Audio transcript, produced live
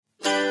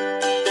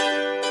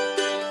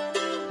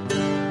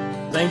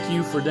Thank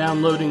you for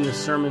downloading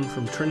this sermon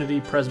from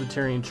Trinity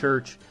Presbyterian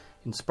Church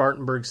in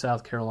Spartanburg,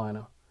 South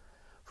Carolina.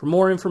 For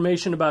more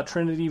information about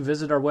Trinity,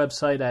 visit our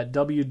website at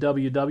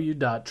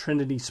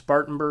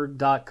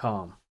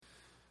www.trinityspartanburg.com.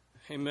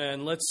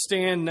 Amen. Let's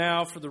stand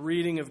now for the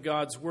reading of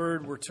God's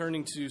Word. We're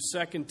turning to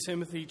 2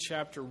 Timothy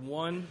chapter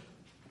 1,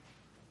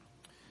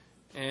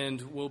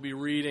 and we'll be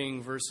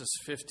reading verses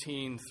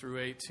 15 through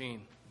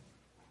 18.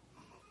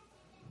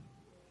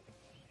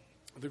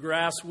 The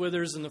grass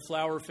withers and the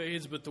flower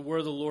fades, but the word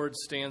of the Lord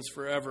stands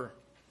forever.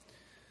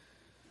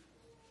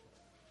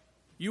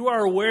 You are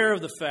aware of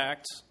the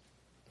fact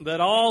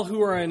that all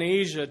who are in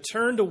Asia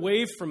turned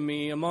away from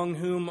me, among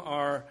whom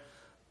are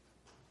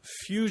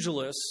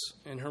Phygelus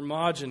and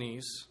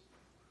Hermogenes.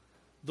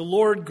 The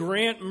Lord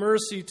grant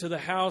mercy to the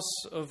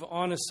house of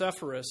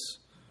Onesiphorus,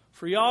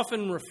 for he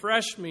often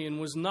refreshed me and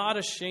was not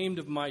ashamed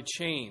of my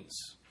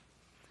chains.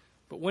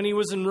 But when he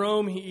was in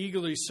Rome, he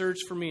eagerly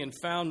searched for me and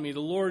found me. The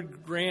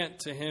Lord grant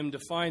to him to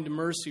find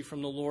mercy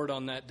from the Lord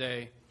on that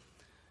day.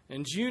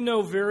 And you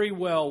know very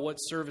well what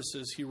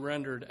services he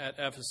rendered at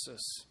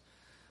Ephesus.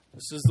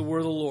 This is the word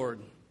of the Lord.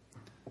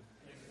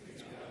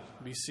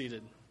 Be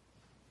seated.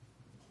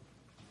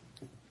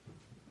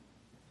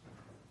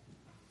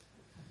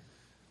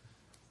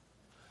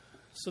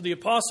 So the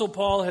Apostle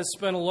Paul has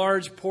spent a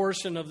large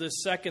portion of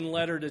this second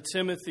letter to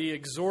Timothy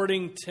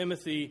exhorting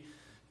Timothy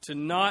to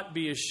not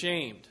be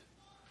ashamed.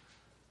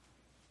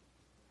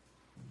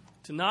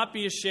 To not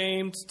be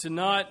ashamed, to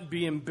not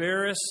be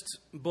embarrassed,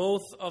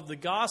 both of the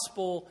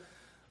gospel,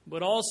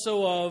 but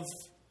also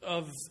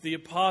of the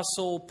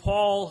Apostle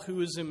Paul, who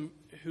is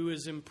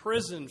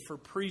imprisoned for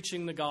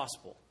preaching the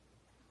gospel.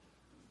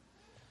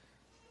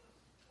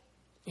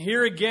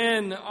 Here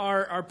again,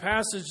 our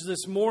passage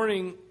this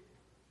morning,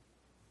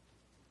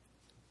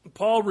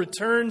 Paul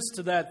returns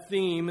to that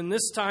theme, and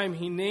this time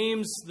he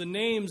names the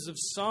names of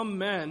some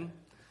men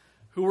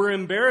who were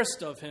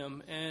embarrassed of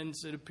him, and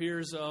it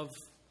appears of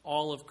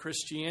all of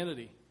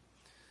Christianity.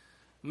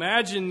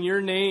 Imagine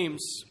your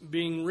names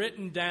being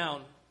written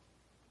down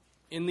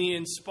in the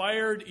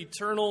inspired,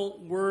 eternal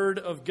Word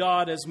of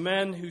God as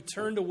men who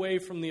turned away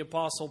from the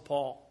Apostle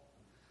Paul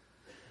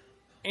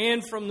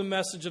and from the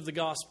message of the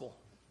gospel.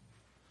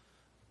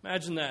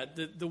 Imagine that.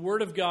 The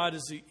Word of God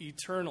is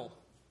eternal,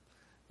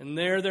 and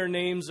there their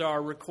names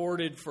are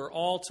recorded for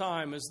all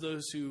time as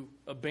those who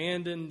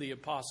abandoned the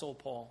Apostle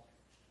Paul.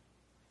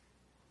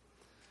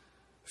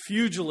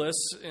 Phygelus,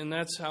 and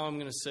that's how I'm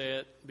going to say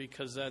it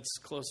because that's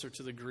closer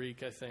to the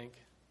Greek, I think.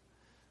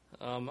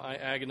 I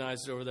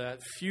agonized over that.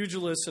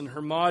 Phygelus and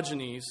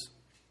Hermogenes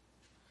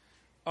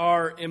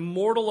are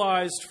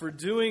immortalized for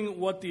doing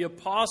what the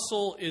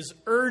apostle is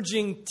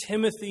urging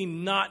Timothy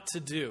not to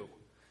do.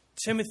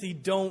 Timothy,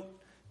 don't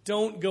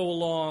go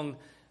along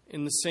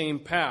in the same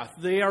path.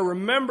 They are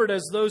remembered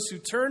as those who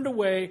turned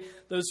away,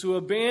 those who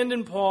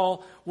abandoned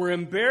Paul, were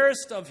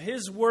embarrassed of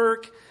his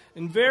work,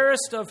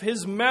 embarrassed of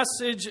his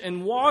message,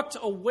 and walked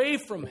away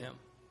from him,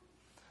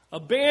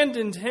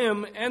 abandoned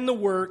him and the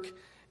work,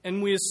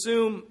 and we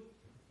assume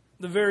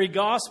the very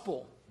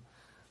gospel.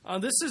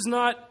 This is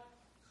not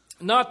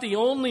the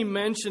only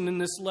mention in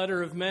this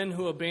letter of men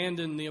who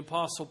abandoned the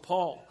Apostle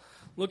Paul.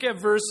 Look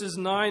at verses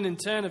 9 and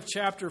 10 of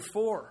chapter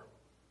 4.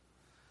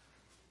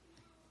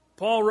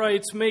 Paul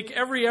writes, "Make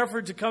every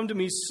effort to come to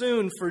me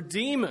soon, for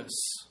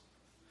Demas,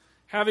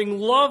 having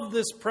loved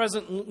this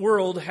present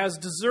world, has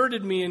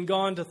deserted me and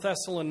gone to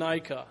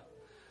Thessalonica."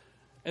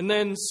 And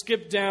then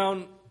skip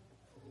down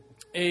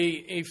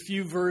a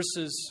few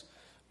verses.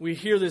 We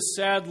hear this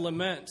sad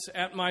lament.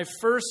 "At my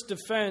first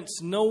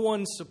defense, no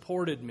one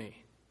supported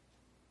me,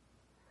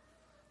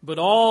 but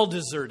all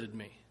deserted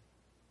me.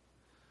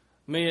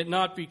 May it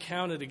not be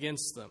counted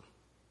against them."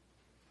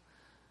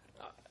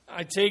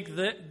 I take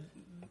that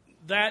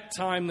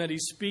time that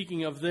he's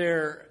speaking of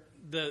there,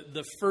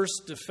 the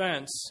first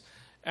defense,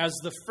 as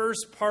the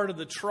first part of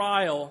the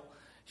trial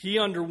he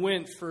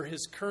underwent for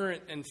his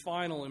current and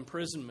final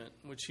imprisonment,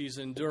 which he's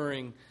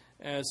enduring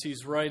as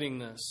he's writing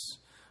this.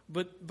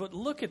 But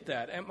look at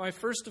that. "At my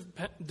first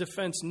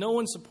defense, no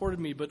one supported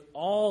me, but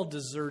all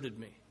deserted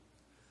me."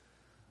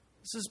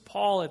 This is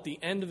Paul at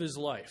the end of his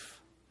life.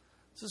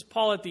 This is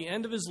Paul at the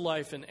end of his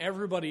life, and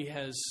everybody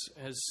has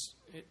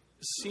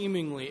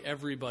seemingly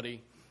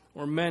everybody,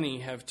 or many,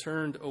 have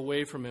turned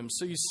away from him.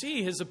 So you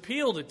see, his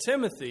appeal to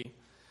Timothy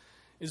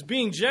is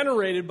being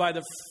generated by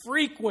the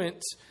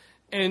frequent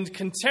and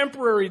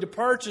contemporary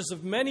departures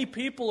of many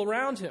people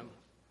around him.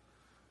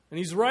 And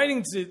he's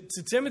writing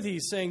to Timothy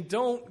saying,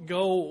 don't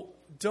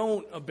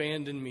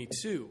abandon me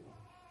too.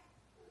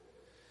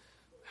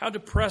 How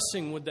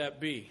depressing would that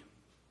be,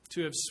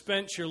 to have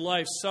spent your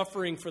life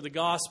suffering for the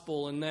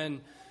gospel and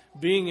then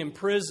being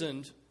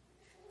imprisoned,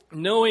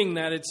 knowing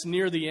that it's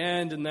near the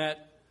end and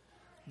that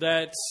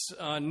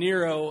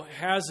Nero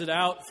has it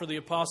out for the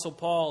Apostle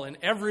Paul, and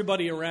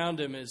everybody around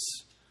him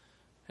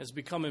has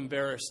become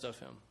embarrassed of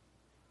him.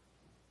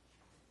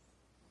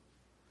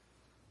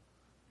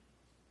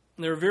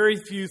 There are very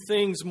few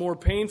things more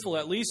painful,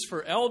 at least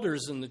for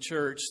elders in the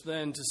church,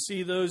 than to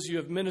see those you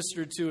have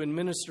ministered to and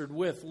ministered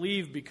with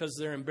leave because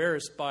they're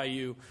embarrassed by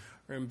you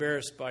or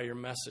embarrassed by your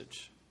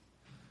message.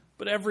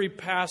 But every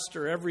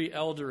pastor, every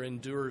elder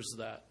endures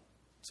that.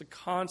 It's a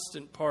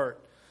constant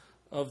part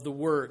of the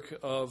work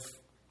of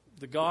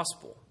the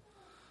gospel.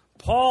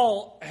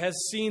 Paul has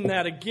seen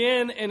that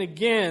again and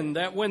again,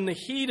 that when the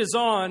heat is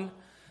on,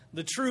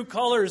 the true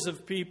colors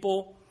of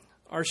people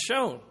are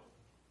shown.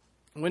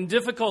 When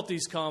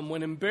difficulties come,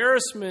 when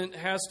embarrassment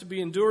has to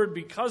be endured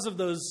because of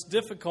those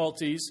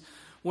difficulties,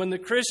 when the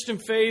Christian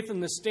faith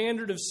and the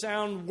standard of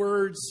sound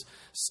words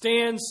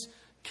stands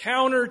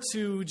counter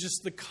to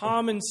just the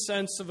common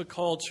sense of a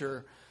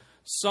culture,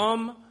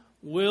 some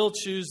will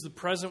choose the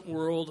present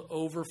world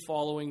over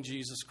following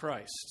Jesus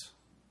Christ.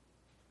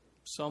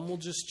 Some will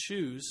just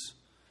choose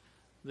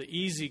the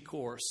easy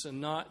course and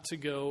not to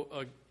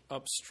go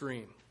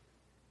upstream.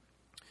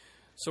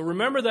 So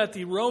remember that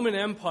the Roman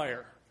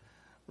Empire,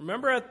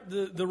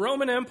 the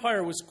Roman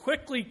Empire was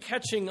quickly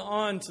catching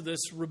on to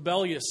this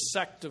rebellious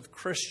sect of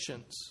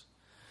Christians.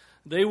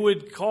 They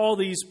would call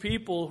these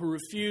people who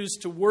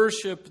refused to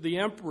worship the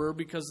emperor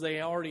because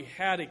they already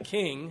had a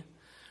king,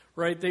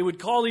 right? They would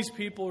call these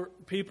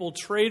people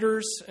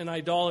traitors and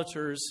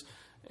idolaters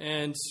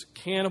and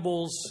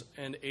cannibals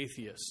and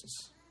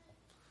atheists.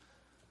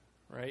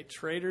 Right?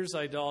 Traitors,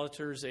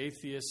 idolaters,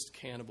 atheists,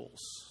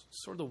 cannibals.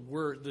 Sort of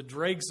the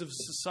dregs of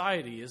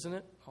society, isn't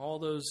it? All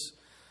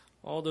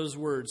those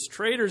words.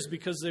 Traitors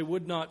because they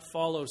would not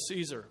follow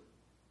Caesar.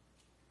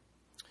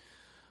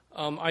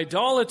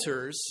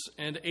 Idolaters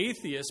and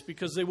atheists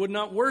because they would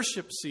not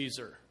worship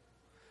Caesar.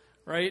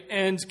 Right?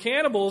 And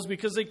cannibals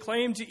because they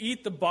claimed to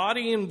eat the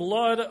body and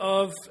blood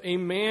of a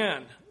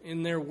man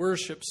in their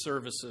worship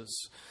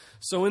services.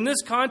 So in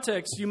this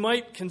context, you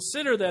might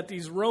consider that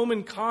these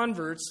Roman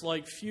converts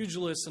like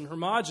Pugilius and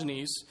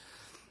Hermogenes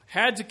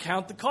had to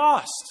count the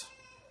cost.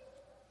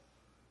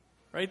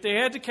 Right? They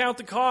had to count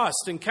the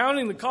cost. And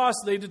counting the cost,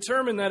 they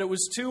determined that it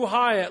was too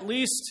high. At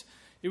least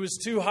it was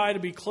too high to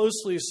be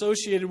closely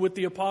associated with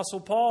the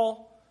Apostle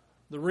Paul,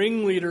 the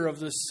ringleader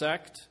of this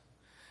sect.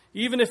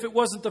 Even if it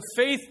wasn't the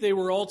faith they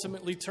were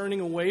ultimately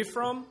turning away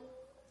from,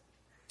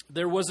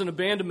 there was an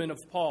abandonment of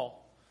Paul,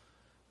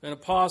 an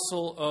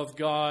apostle of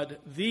God,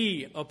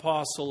 the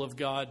apostle of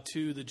God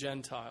to the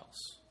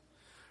Gentiles.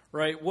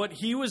 Right? What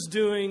he was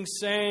doing,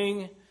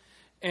 saying,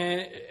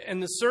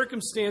 and the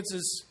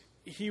circumstances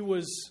he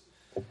was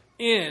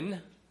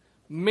in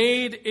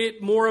made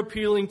it more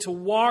appealing to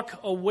walk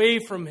away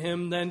from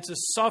him than to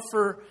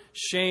suffer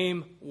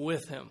shame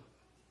with him.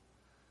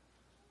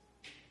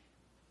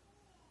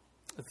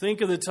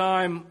 Think of the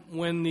time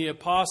when the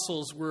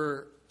apostles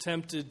were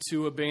tempted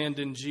to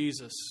abandon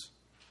Jesus.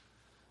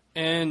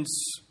 And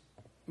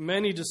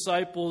many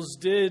disciples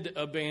did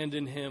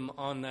abandon him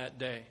on that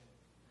day.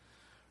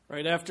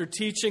 Right? After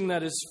teaching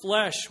that his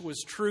flesh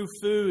was true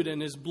food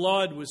and his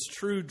blood was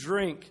true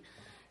drink,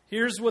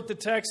 here's what the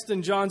text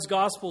in John's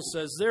Gospel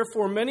says.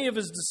 Therefore, many of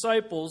his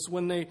disciples,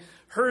 when they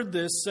heard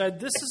this, said,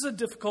 "This is a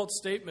difficult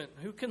statement.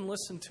 Who can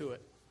listen to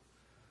it?"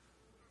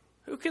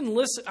 Who can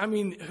listen?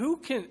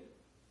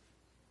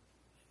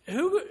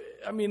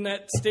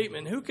 That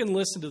statement, who can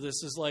listen to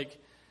this, is like,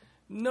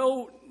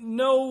 no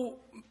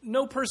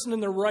person in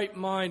their right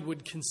mind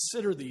would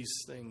consider these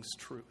things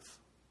truth.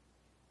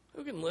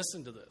 Who can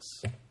listen to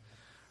this?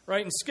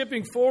 Right? And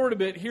skipping forward a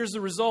bit, here's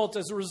the result.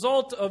 As a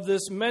result of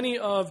this, many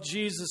of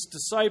Jesus'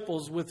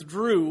 disciples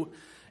withdrew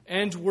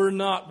and were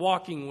not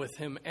walking with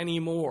him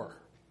anymore.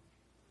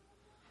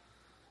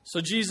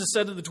 So Jesus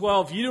said to the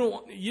 12,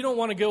 you don't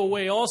want to go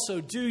away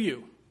also, do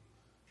you?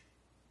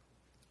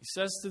 He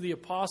says to the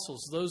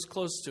apostles, those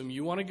close to him,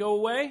 you want to go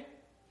away?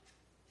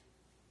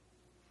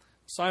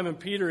 Simon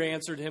Peter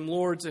answered him,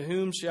 Lord, to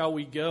whom shall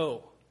we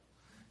go?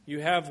 You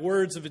have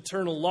words of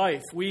eternal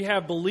life. We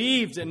have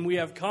believed and we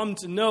have come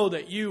to know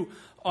that you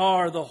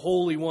are the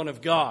Holy One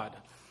of God.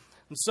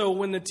 And so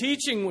when the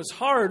teaching was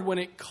hard, when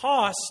it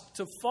cost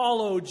to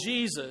follow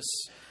Jesus,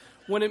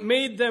 when it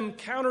made them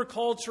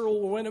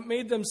countercultural, when it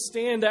made them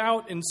stand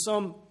out in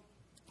some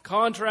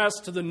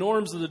contrast to the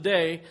norms of the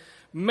day,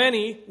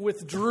 many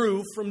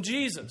withdrew from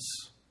Jesus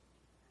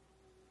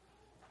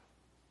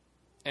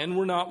and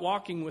were not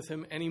walking with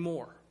him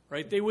anymore.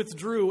 Right? They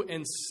withdrew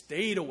and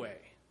stayed away.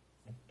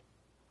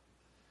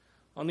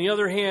 On the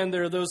other hand,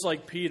 there are those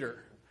like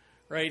Peter,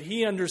 right?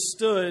 He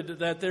understood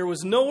that there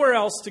was nowhere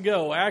else to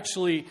go,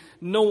 actually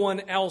no one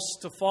else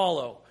to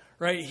follow,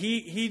 right?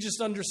 He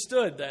just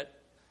understood that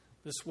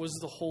this was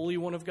the Holy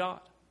One of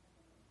God.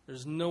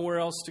 There's nowhere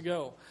else to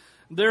go.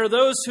 There are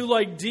those who,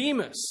 like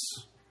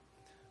Demas,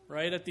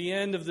 right, at the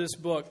end of this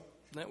book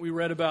that we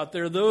read about,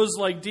 there are those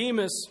like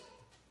Demas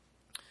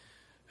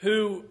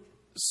who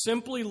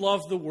simply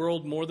love the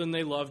world more than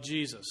they love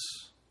Jesus.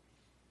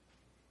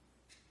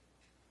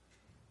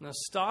 Now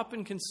stop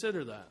and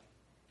consider that.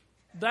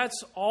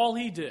 That's all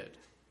he did.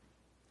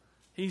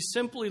 He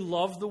simply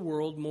loved the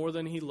world more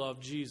than he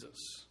loved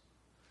Jesus.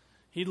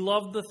 He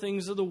loved the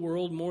things of the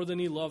world more than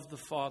he loved the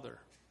Father.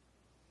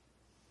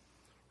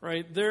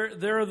 Right?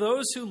 There are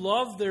those who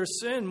love their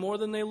sin more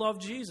than they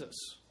love Jesus.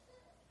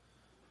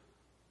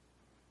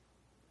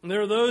 And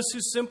there are those who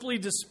simply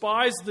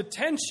despise the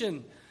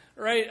tension,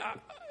 right?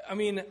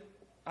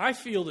 I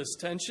feel this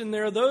tension.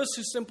 There are those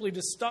who simply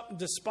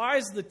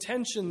despise the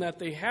tension that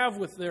they have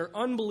with their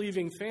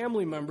unbelieving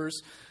family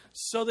members,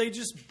 so they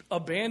just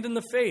abandon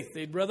the faith.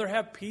 They'd rather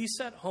have peace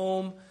at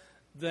home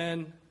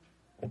than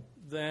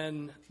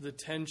the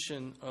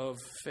tension of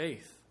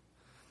faith.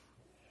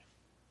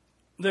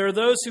 There are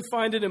those who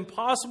find it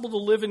impossible to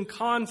live in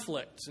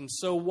conflict and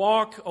so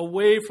walk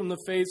away from the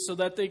faith so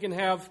that they can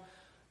have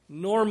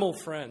normal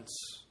friends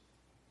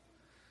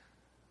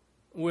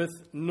with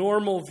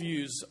normal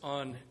views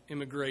on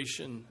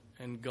immigration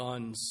and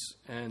guns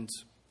and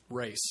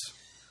race.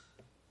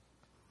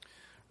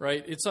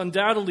 Right? It's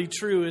undoubtedly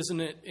true, isn't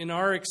it, in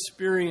our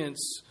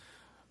experience,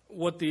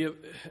 what the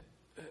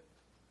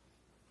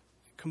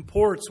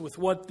comports with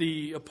what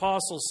the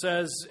apostle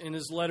says in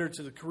his letter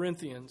to the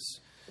Corinthians.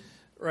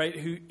 Right?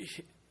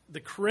 The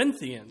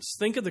Corinthians,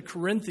 think of the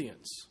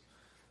Corinthians.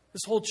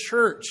 This whole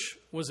church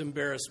was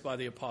embarrassed by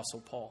the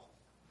Apostle Paul.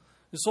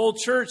 This whole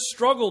church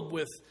struggled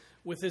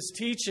with his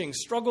teaching,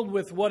 struggled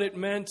with what it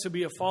meant to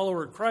be a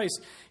follower of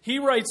Christ. He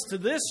writes to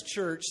this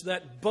church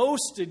that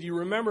boasted, you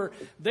remember,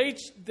 they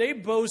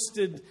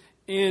boasted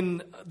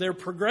in their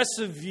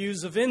progressive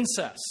views of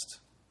incest.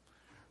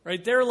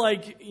 Right? They're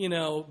like,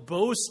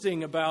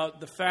 boasting about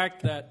the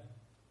fact that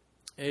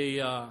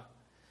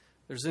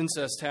there's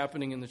incest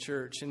happening in the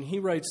church. And he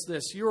writes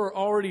this: you are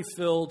already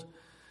filled.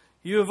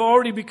 You have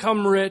already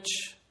become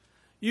rich.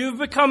 You've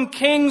become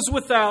kings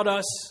without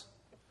us.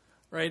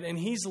 Right? And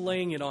he's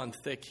laying it on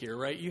thick here,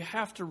 right? You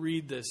have to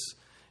read this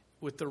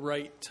with the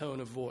right tone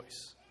of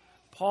voice.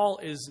 Paul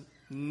is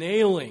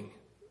nailing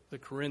the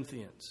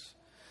Corinthians.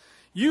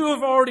 You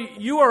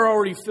are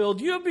already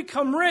filled. You have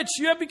become rich.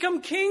 You have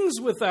become kings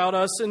without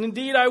us. And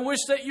indeed, I wish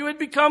that you had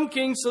become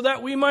kings so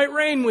that we might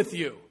reign with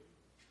you.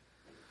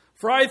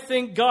 For I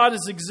think God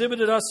has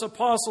exhibited us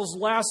apostles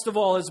last of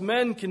all as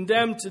men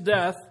condemned to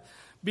death,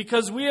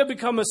 because we have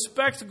become a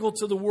spectacle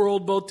to the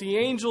world, both to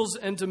angels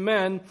and to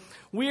men.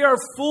 We are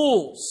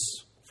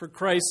fools for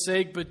Christ's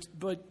sake,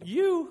 but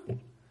you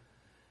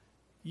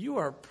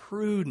are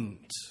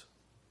prudent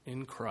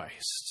in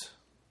Christ.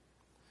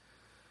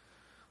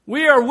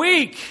 We are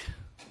weak,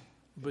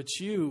 but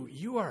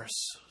you are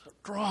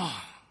strong.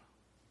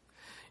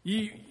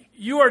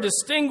 You are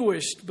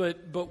distinguished,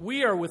 but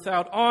we are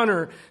without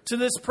honor. To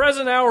this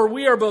present hour,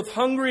 we are both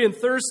hungry and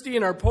thirsty,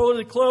 and are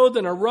poorly clothed,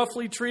 and are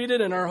roughly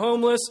treated, and are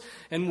homeless,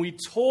 and we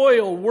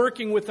toil,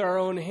 working with our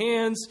own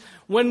hands.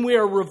 When we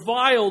are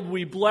reviled,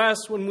 we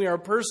bless. When we are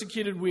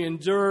persecuted, we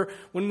endure.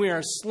 When we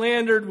are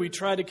slandered, we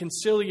try to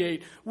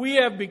conciliate. We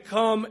have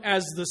become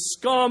as the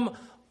scum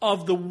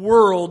of the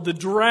world, the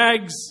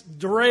dregs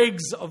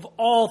of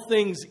all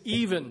things,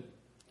 even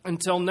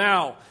until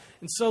now.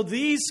 And so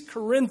these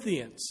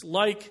Corinthians,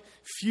 like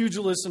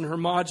Phygelus and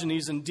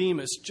Hermogenes and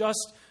Demas,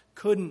 just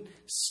couldn't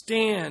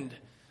stand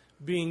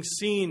being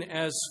seen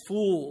as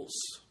fools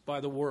by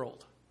the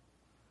world.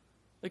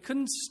 They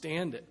couldn't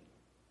stand it.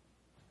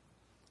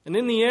 And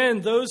in the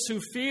end, those who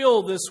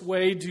feel this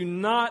way do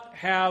not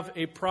have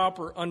a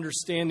proper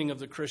understanding of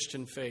the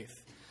Christian faith.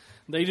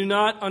 They do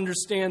not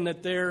understand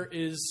that there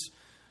is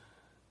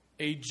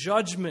a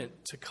judgment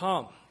to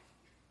come.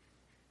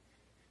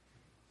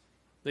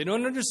 They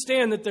don't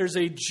understand that there's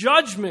a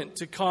judgment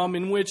to come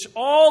in which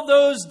all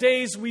those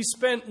days we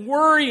spent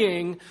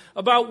worrying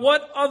about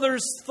what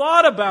others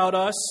thought about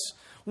us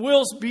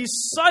will be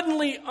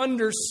suddenly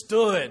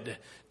understood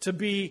to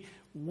be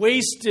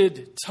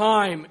wasted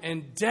time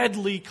and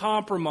deadly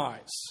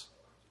compromise.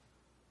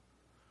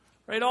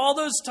 Right? All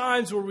those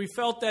times where we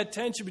felt that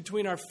tension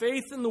between our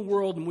faith and the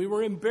world and we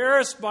were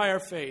embarrassed by our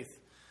faith,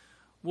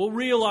 we'll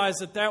realize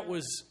that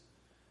was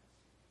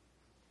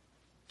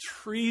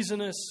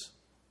treasonous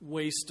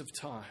waste of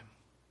time.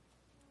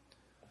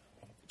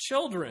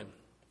 Children,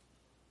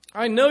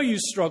 I know you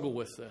struggle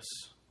with this.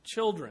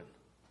 Children,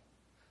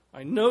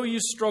 I know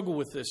you struggle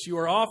with this. You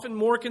are often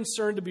more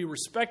concerned to be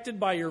respected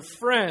by your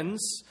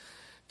friends,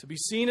 to be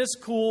seen as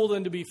cool,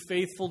 than to be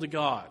faithful to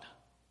God.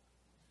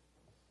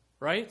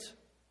 Right?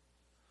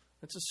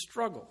 It's a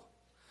struggle.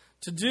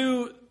 To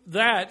do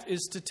that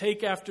is to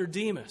take after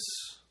Demas.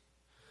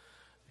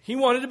 He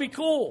wanted to be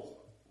cool.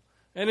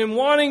 And in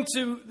wanting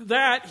to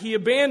that, he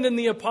abandoned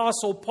the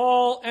Apostle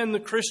Paul and the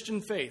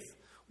Christian faith.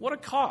 What a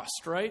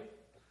cost, right?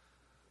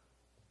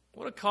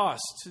 What a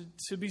cost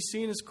to be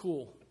seen as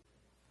cool.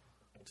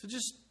 To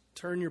just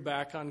turn your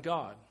back on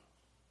God.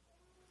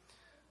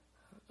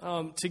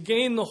 To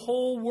gain the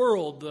whole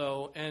world,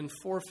 though, and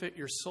forfeit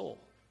your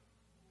soul.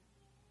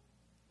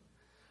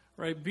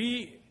 Right?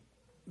 Be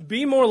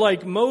more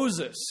like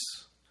Moses.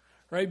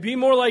 Right? Be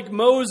more like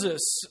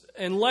Moses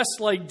and less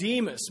like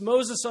Demas.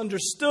 Moses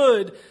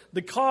understood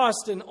the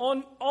cost and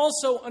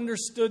also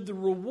understood the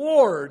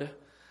reward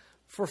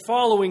for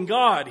following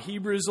God.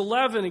 Hebrews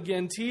 11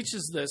 again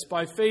teaches this.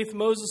 By faith,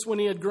 Moses, when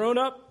he had grown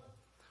up,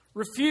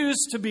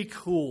 refused to be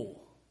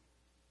cool.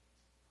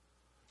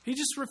 He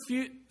just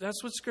refused.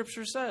 That's what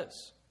Scripture says.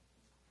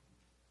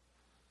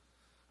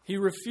 He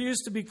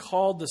refused to be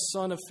called the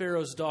son of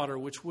Pharaoh's daughter,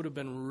 which would have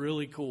been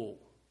really cool.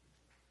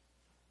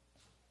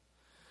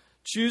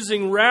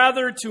 Choosing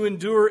rather to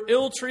endure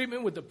ill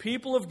treatment with the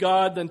people of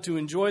God than to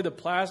enjoy the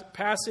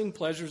passing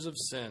pleasures of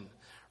sin.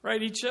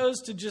 Right? He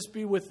chose to just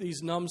be with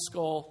these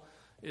numbskull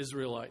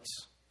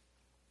Israelites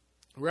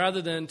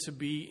rather than to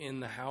be in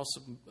the house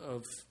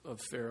of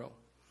Pharaoh.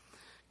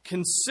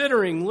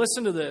 Considering,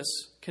 listen to this,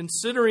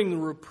 considering the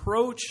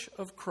reproach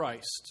of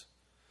Christ.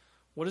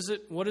 What is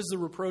it? What is the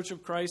reproach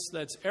of Christ?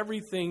 That's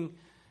everything,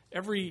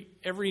 every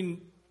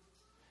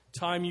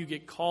time you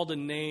get called a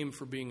name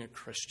for being a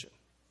Christian.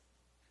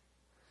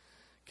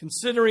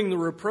 Considering the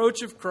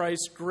reproach of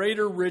Christ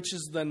greater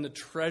riches than the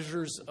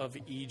treasures of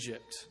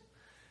Egypt.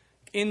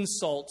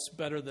 Insults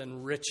better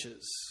than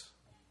riches.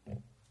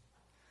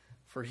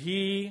 For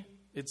he,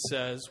 it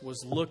says,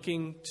 was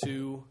looking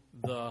to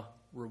the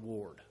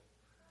reward.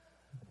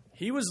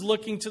 He was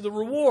looking to the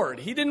reward.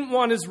 He didn't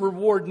want his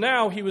reward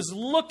now. He was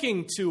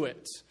looking to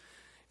it.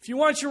 If you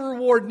want your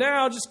reward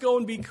now, just go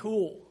and be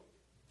cool.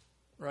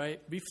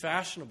 Right? Be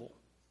fashionable.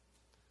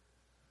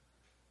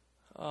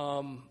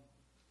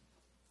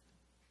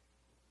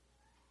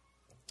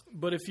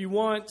 But if you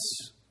want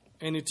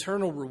an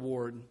eternal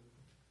reward,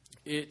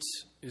 it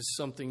is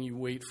something you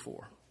wait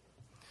for.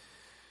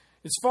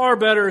 It's far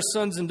better,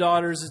 sons and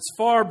daughters, it's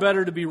far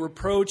better to be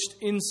reproached,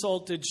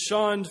 insulted,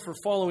 shunned for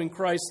following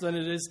Christ than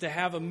it is to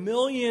have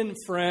 1,000,000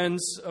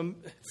 friends,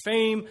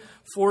 fame,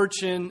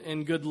 fortune,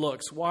 and good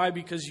looks. Why?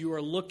 Because you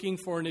are looking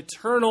for an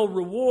eternal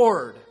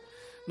reward,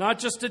 not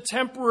just a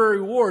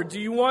temporary reward. Do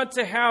you want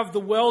to have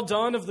the well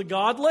done of the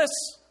godless?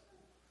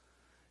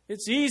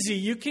 It's easy.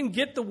 You can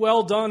get the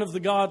well done of the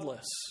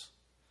godless.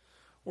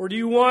 Or do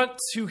you want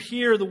to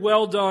hear the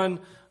well done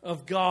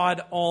of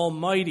God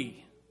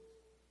Almighty?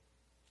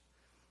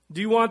 Do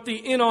you want the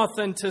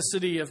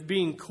inauthenticity of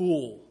being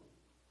cool,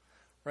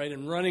 right,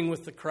 and running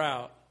with the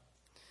crowd?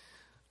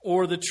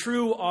 Or the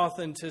true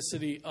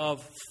authenticity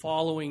of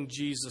following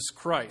Jesus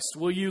Christ?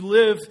 Will you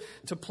live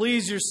to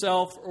please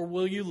yourself or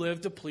will you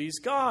live to please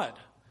God?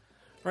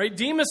 Right?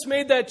 Demas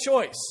made that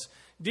choice.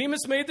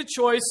 Demas made the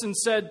choice and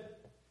said,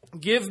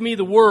 give me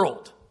the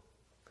world.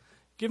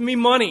 Give me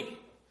money.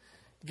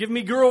 Give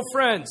me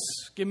girlfriends.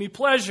 Give me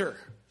pleasure.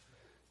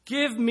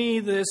 Give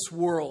me this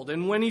world.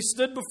 And when he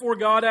stood before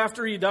God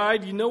after he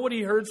died, you know what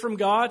he heard from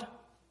God?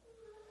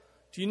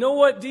 Do you know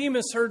what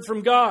Demas heard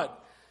from God?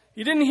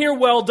 He didn't hear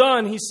well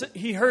done.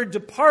 He heard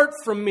depart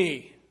from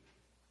me.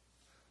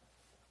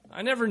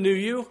 I never knew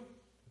you.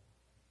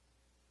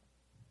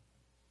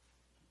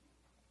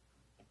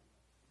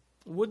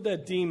 Would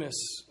that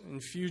Demas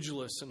and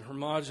Phygelus and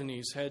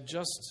Hermogenes had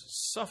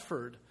just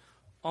suffered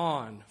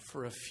on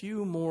for a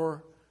few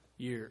more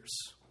years,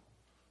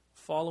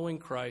 following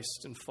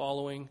Christ and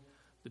following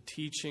the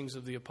teachings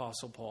of the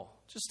Apostle Paul.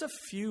 Just a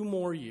few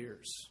more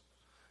years.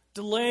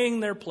 Delaying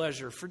their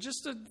pleasure for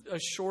just a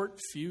short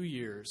few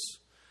years.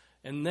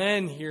 And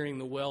then hearing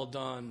the well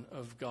done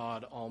of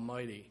God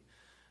Almighty.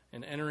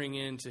 And entering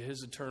into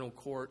his eternal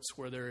courts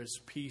where there is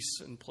peace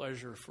and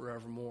pleasure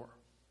forevermore.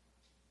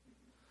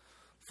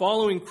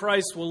 Following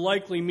Christ will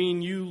likely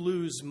mean you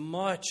lose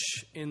much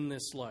in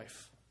this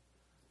life.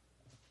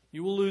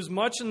 You will lose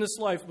much in this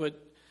life,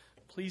 but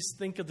please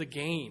think of the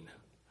gain.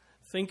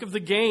 Think of the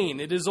gain.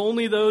 It is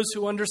only those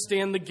who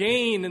understand the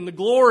gain and the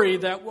glory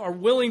that are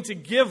willing to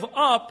give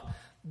up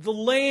the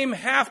lame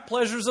half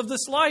pleasures of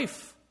this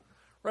life.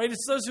 Right?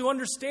 It's those who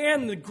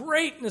understand the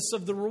greatness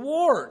of the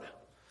reward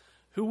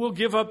who will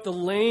give up the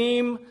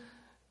lame,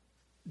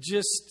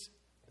 just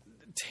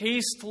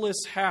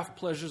tasteless half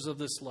pleasures of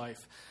this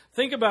life.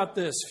 Think about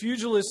this.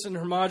 Phygelus and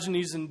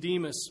Hermogenes and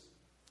Demas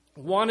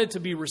wanted to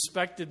be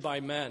respected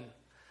by men.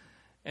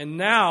 And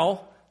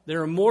now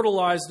they're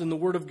immortalized in the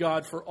Word of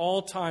God for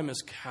all time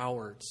as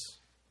cowards.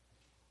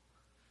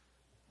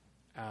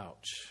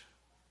 Ouch.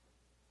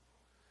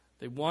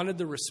 They wanted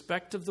the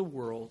respect of the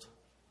world,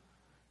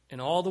 and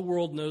all the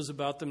world knows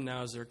about them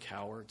now is they're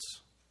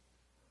cowards.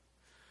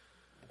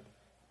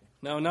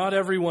 Now, not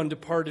everyone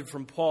departed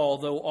from Paul,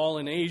 though all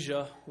in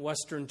Asia,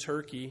 Western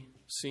Turkey,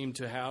 seem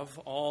to have,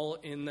 all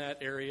in that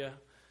area,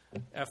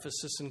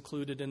 Ephesus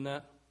included in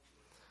that.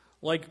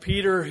 Like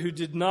Peter, who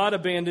did not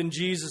abandon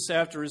Jesus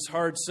after his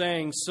hard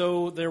saying,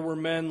 so there were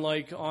men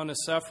like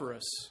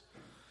Onesiphorus.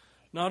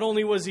 Not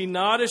only was he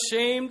not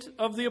ashamed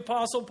of the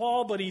Apostle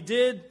Paul, but he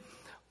did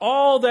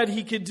all that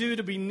he could do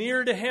to be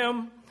near to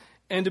him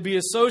and to be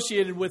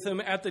associated with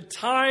him at the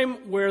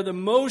time where the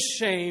most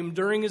shame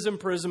during his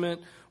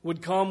imprisonment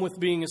would come with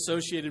being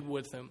associated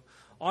with him.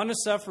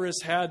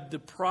 Onesiphorus had the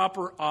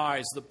proper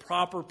eyes, the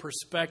proper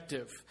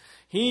perspective.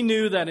 He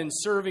knew that in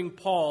serving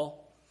Paul,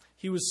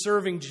 he was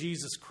serving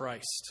Jesus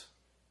Christ,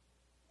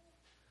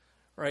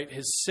 right,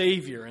 his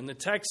Savior. And the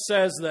text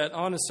says that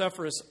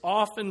Onesiphorus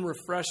often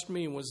refreshed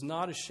me and was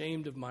not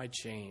ashamed of my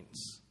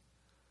chains.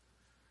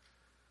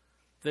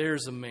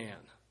 There's a man,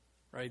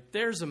 right?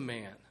 There's a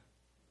man.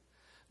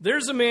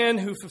 There's a man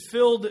who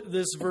fulfilled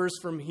this verse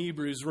from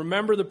Hebrews.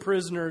 Remember the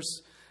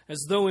prisoners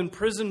as though in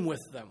prison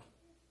with them,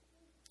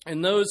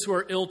 and those who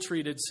are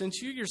ill-treated,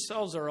 since you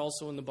yourselves are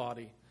also in the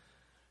body.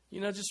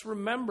 Just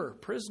remember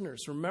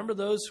prisoners. Remember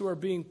those who are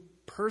being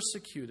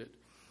persecuted.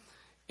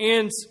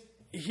 And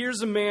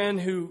here's a man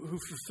who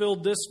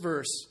fulfilled this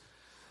verse.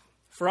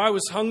 For I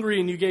was hungry,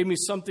 and you gave me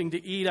something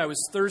to eat. I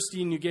was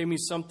thirsty, and you gave me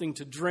something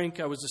to drink.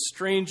 I was a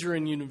stranger,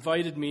 and you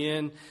invited me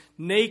in.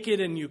 Naked,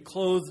 and you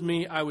clothed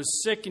me. I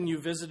was sick, and you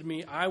visited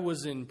me. I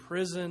was in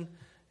prison,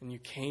 and you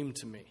came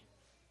to me.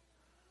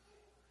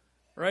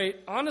 Right?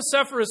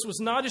 Onesiphorus was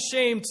not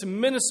ashamed to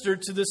minister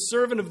to this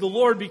servant of the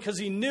Lord because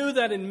he knew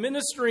that in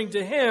ministering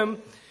to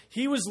him,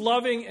 he was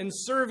loving and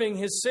serving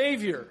his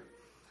Savior.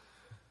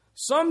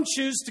 Some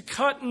choose to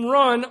cut and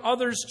run.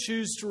 Others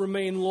choose to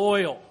remain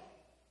loyal.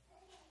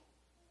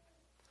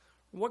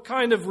 What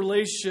kind of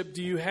relationship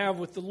do you have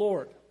with the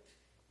Lord?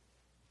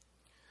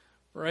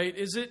 Right?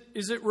 Is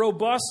it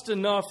robust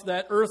enough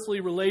that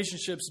earthly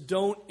relationships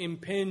don't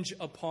impinge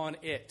upon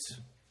it?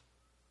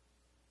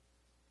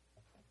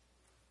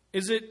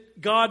 Is it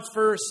God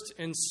first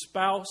and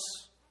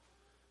spouse,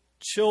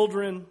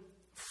 children,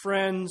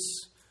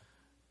 friends,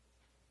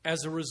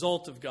 as a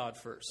result of God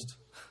first?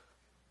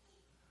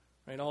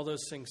 Right? All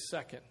those things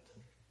second.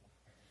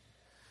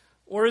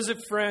 Or is it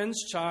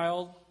friends,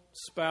 child,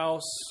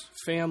 spouse,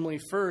 family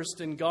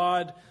first, and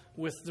God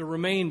with the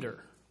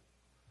remainder?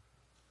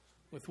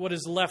 With what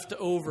is left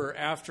over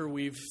after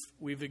we've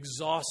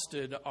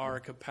exhausted our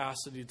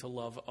capacity to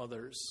love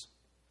others.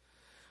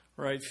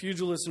 Right?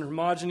 Phygelus and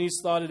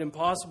Hermogenes thought it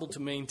impossible to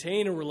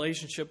maintain a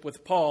relationship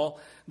with Paul.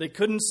 They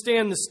couldn't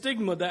stand the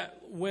stigma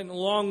that went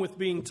along with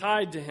being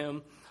tied to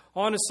him.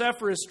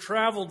 Onesiphorus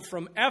traveled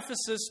from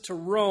Ephesus to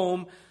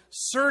Rome,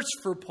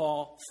 searched for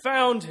Paul,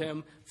 found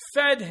him,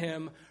 fed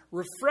him,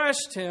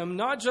 refreshed him,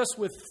 not just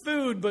with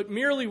food, but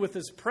merely with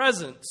his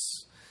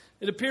presence.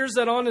 It appears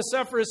that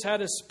Onesiphorus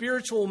had a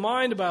spiritual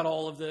mind about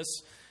all of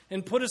this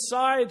and put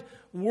aside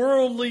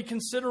worldly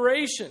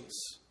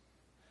considerations.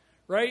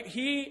 Right?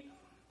 He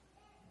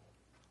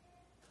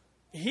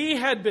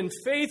had been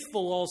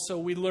faithful also,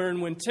 we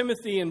learn, when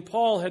Timothy and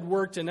Paul had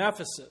worked in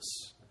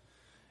Ephesus.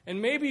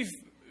 And maybe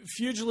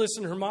Phygelus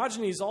and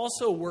Hermogenes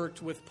also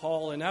worked with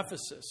Paul in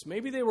Ephesus.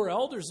 Maybe they were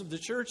elders of the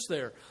church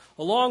there,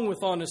 along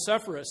with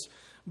Onesiphorus.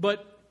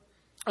 But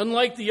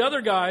unlike the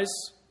other guys,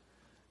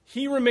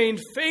 he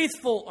remained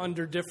faithful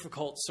under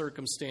difficult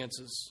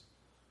circumstances.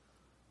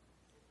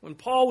 When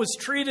Paul was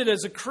treated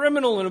as a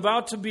criminal and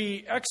about to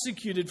be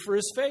executed for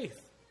his faith,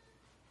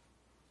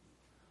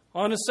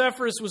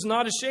 Onesiphorus was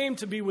not ashamed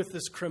to be with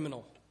this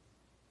criminal.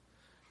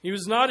 He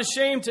was not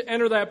ashamed to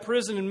enter that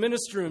prison and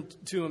minister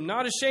to him,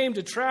 not ashamed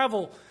to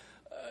travel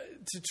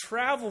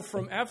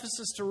from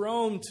Ephesus to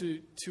Rome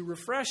to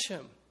refresh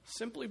him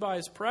simply by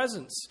his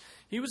presence.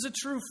 He was a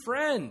true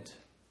friend.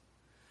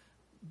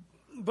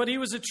 But he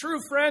was a true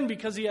friend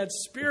because he had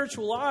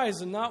spiritual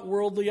eyes and not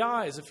worldly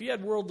eyes. If he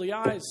had worldly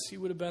eyes, he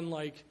would have been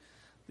like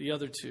the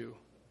other two.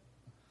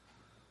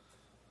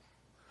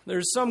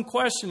 There's some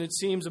question, it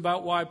seems,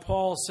 about why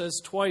Paul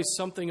says twice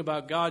something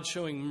about God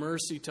showing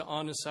mercy to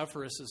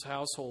Onesiphorus'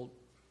 household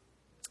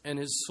and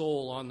his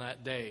soul on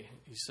that day,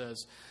 he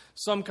says.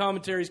 Some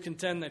commentaries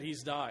contend that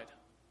he's died.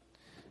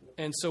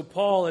 And so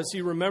Paul, as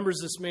he remembers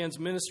this man's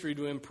ministry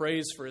to him,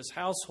 prays for his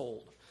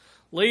household.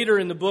 Later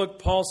in the book,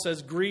 Paul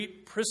says,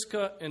 greet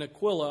Prisca and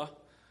Aquila,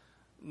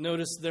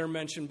 notice they're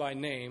mentioned by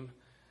name,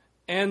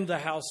 and the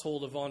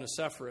household of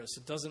Onesiphorus.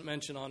 It doesn't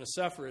mention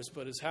Onesiphorus,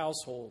 but his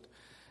household.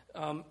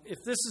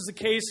 If this is the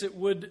case, it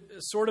would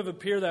sort of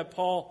appear that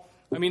Paul,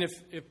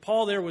 if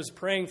Paul there was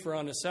praying for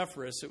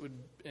Onesiphorus,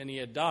 and he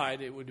had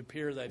died, it would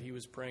appear that he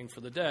was praying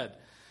for the dead.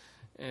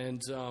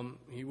 And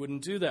he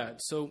wouldn't do that.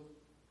 So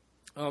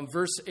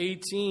verse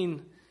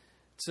 18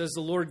 says,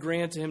 the Lord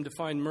granted him to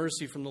find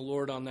mercy from the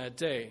Lord on that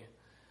day.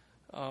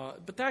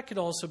 But that could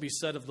also be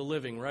said of the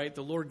living, right?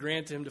 The Lord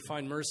granted him to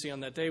find mercy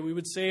on that day. We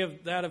would say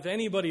of that of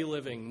anybody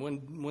living.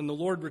 When the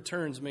Lord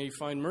returns, may he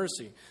find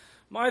mercy.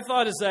 My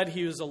thought is that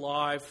he was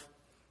alive,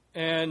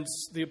 and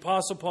the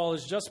Apostle Paul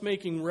is just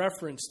making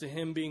reference to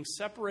him being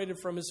separated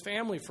from his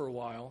family for a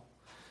while.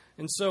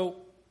 And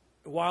so,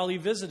 while he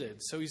visited.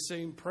 So he's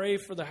saying, pray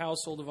for the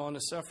household of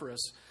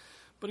Onesiphorus.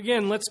 But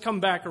again, let's come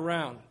back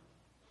around.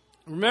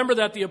 Remember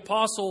that the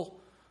Apostle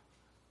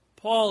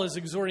Paul is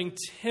exhorting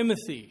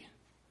Timothy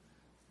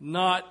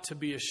not to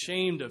be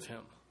ashamed of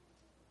him.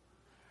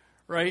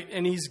 Right?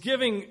 And he's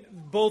giving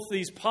both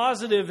these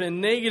positive and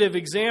negative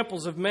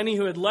examples of many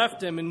who had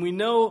left him. And we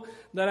know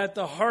that at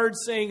the hard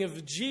saying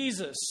of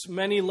Jesus,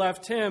 many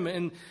left him.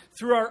 And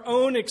through our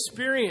own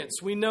experience,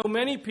 we know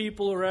many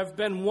people, or have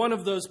been one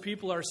of those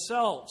people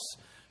ourselves,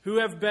 who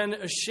have been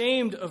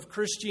ashamed of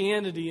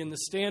Christianity and the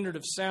standard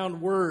of sound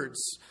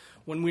words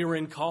when we were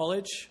in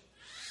college,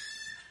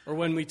 or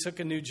when we took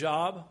a new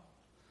job,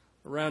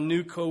 around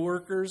new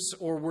coworkers,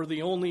 or were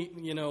the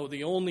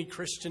only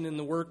Christian in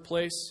the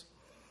workplace.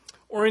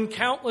 Or in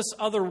countless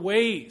other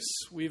ways,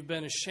 we've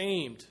been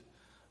ashamed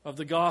of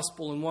the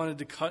gospel and wanted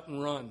to cut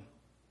and run.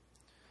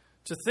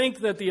 To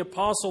think that the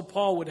Apostle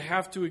Paul would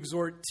have to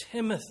exhort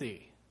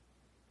Timothy.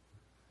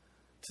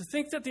 To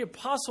think that the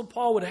Apostle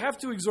Paul would have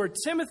to exhort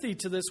Timothy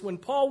to this when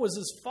Paul was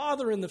his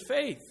father in the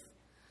faith.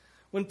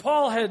 When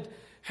Paul had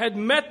had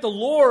met the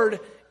Lord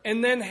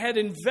and then had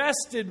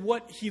invested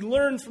what he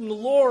learned from the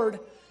Lord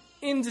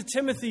into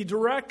Timothy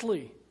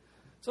directly.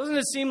 So doesn't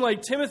it seem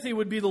like Timothy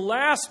would be the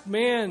last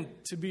man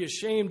to be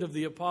ashamed of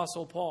the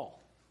Apostle Paul?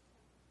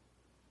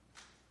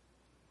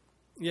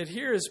 Yet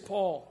here is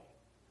Paul.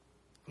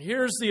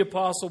 Here's the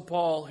Apostle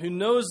Paul, who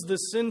knows the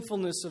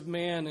sinfulness of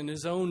man and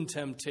his own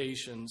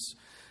temptations,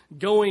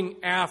 going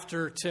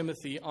after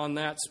Timothy on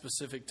that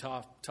specific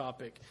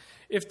topic.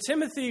 If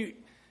Timothy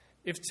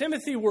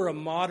were a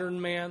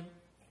modern man,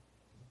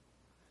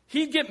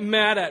 he'd get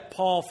mad at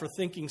Paul for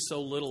thinking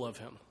so little of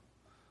him.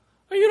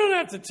 You don't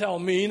have to tell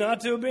me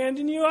not to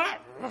abandon you.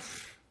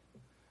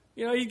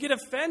 You get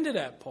offended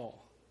at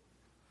Paul.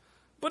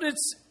 But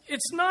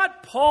it's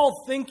not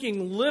Paul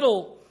thinking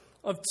little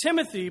of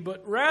Timothy,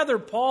 but rather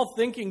Paul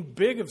thinking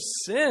big of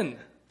sin.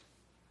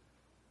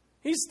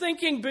 He's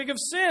thinking big of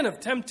sin, of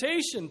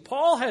temptation.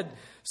 Paul had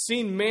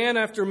seen man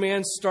after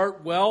man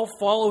start well,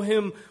 follow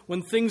him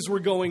when things were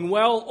going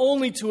well,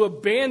 only to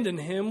abandon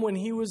him when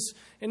he was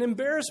an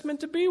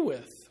embarrassment to be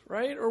with,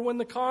 right? Or when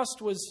the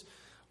cost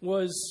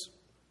was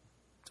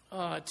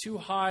too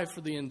high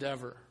for the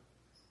endeavor.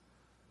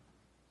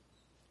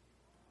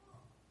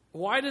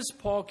 Why does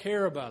Paul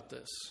care about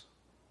this?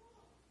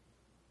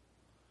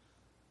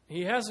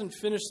 He hasn't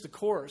finished the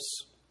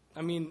course.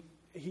 I mean,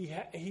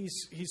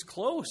 he's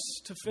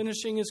close to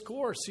finishing his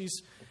course.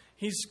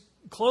 He's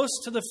close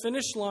to the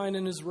finish line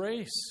in his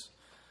race.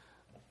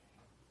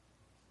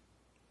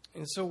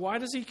 And so why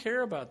does he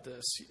care about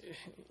this?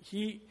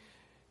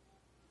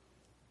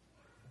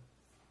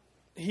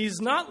 He's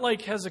not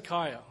like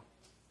Hezekiah.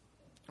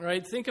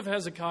 Right? Think of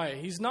Hezekiah.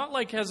 He's not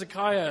like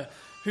Hezekiah,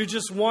 who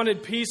just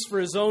wanted peace for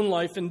his own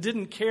life and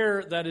didn't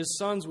care that his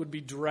sons would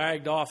be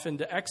dragged off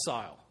into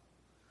exile.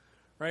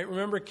 Right?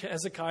 Remember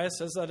Hezekiah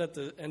says that at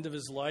the end of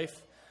his life?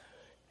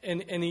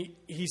 And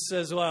he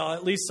says, well,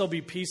 at least there'll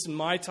be peace in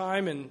my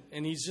time.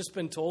 And he's just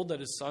been told that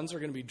his sons are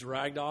going to be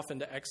dragged off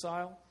into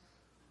exile.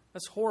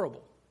 That's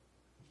horrible.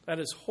 That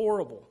is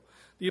horrible.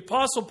 The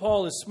Apostle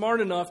Paul is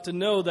smart enough to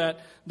know that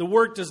the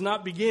work does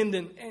not begin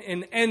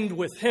and end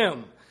with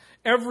him.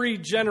 Every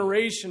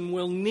generation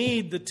will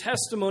need the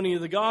testimony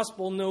of the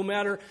gospel, no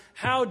matter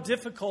how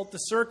difficult the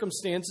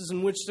circumstances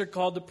in which they're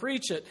called to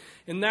preach it.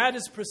 And that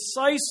is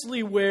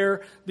precisely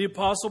where the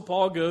Apostle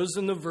Paul goes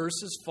in the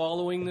verses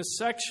following this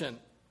section.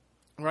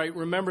 Right?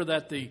 Remember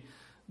that the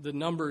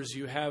numbers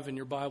you have in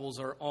your Bibles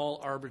are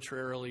all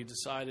arbitrarily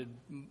decided,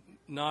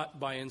 not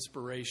by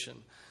inspiration.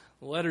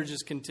 The letter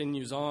just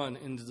continues on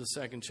into the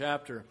second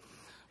chapter.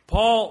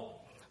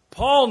 Paul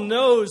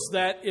knows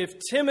that if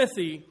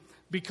Timothy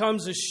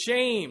becomes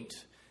ashamed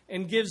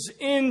and gives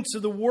in to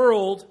the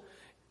world,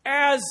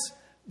 as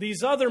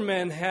these other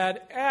men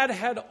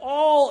had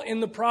all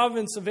in the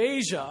province of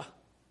Asia,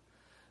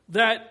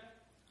 that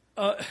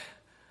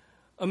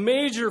a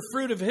major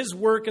fruit of his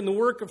work and the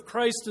work of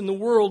Christ in the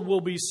world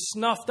will be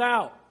snuffed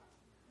out.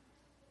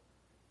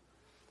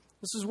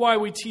 This is why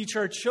we teach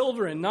our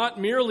children, not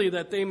merely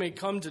that they may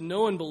come to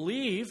know and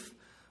believe,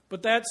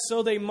 but that's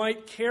so they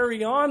might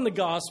carry on the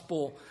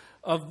gospel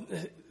of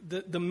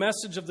the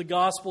message of the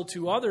gospel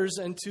to others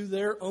and to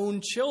their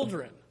own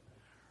children.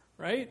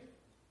 Right?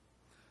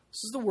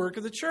 This is the work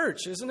of the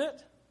church, isn't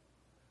it?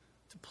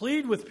 To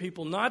plead with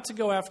people not to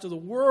go after the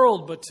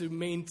world, but to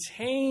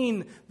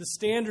maintain the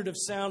standard of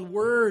sound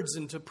words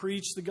and to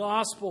preach the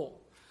gospel.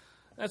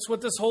 That's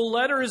what this whole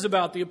letter is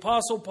about. The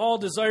Apostle Paul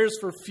desires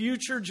for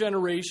future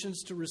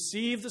generations to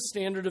receive the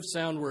standard of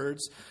sound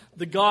words,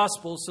 the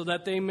gospel, so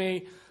that they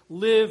may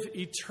live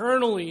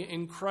eternally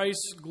in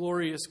Christ's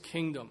glorious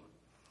kingdom.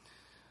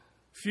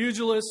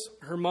 Phygelus,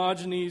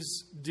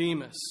 Hermogenes,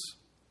 Demas.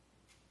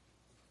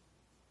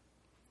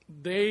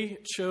 They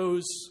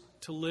chose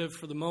to live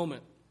for the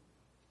moment.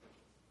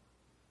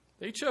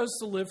 They chose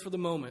to live for the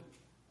moment.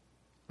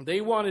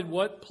 They wanted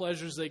what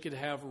pleasures they could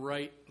have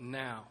right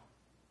now.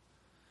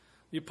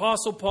 The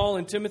Apostle Paul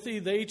and Timothy,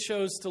 they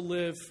chose to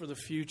live for the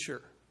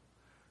future.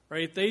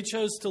 Right? They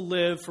chose to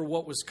live for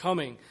what was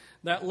coming.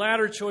 That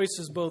latter choice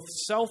is both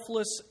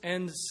selfless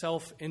and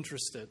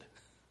self-interested.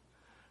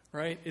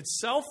 Right? It's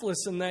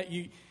selfless in that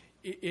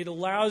it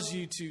allows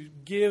you to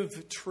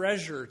give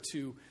treasure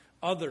to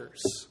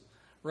others.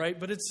 Right?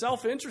 But it's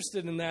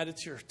self-interested in that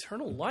it's your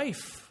eternal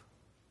life.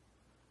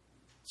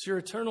 It's your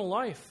eternal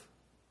life.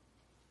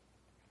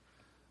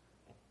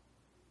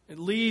 It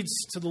leads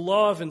to the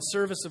love and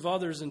service of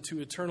others and to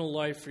eternal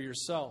life for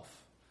yourself.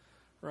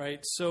 Right?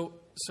 So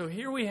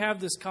here we have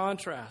this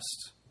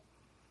contrast.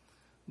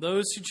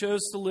 Those who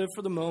chose to live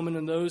for the moment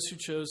and those who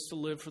chose to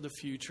live for the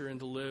future and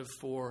to live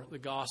for the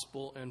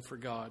gospel and for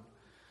God.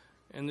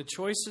 And the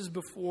choice is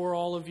before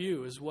all of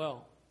you as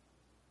well.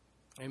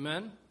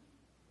 Amen?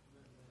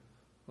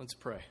 Let's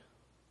pray.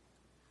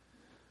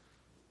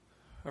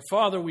 Our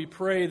Father, we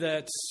pray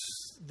that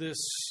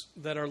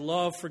our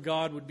love for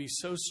God would be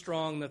so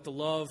strong that the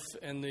love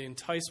and the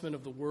enticement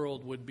of the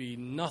world would be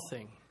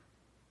nothing.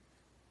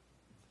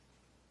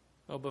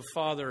 Oh, but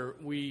Father,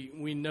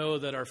 we know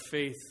that our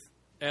faith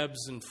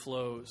ebbs and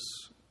flows.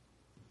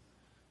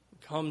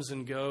 comes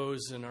and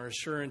goes, and our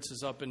assurance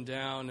is up and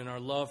down, and our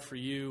love for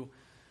you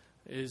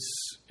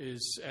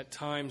is at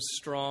times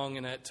strong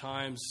and at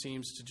times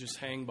seems to just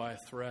hang by a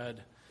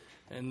thread.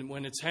 And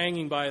when it's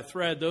hanging by a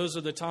thread, those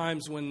are the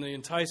times when the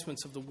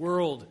enticements of the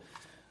world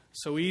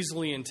so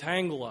easily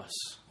entangle us.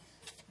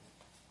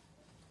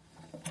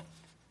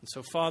 And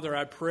so, Father,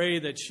 I pray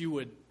that you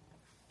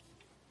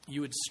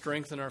would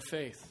strengthen our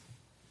faith,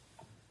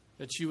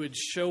 that you would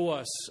show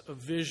us a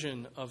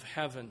vision of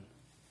heaven,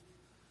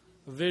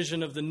 a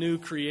vision of the new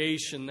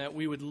creation, that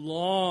we would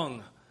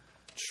long,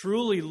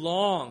 truly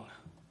long,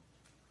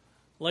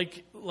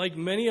 like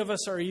many of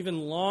us are even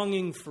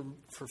longing for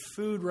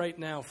food right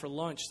now, for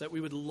lunch, that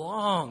we would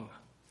long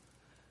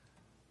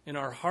in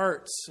our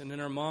hearts and in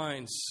our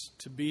minds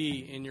to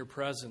be in your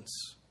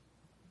presence,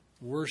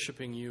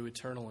 worshiping you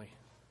eternally.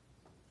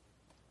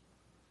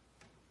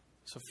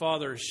 So,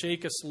 Father,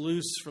 shake us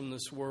loose from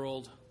this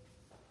world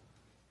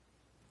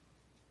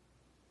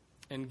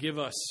and give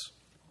us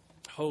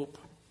hope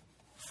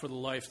for the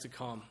life to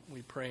come.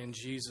 We pray in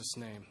Jesus'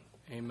 name.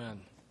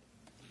 Amen.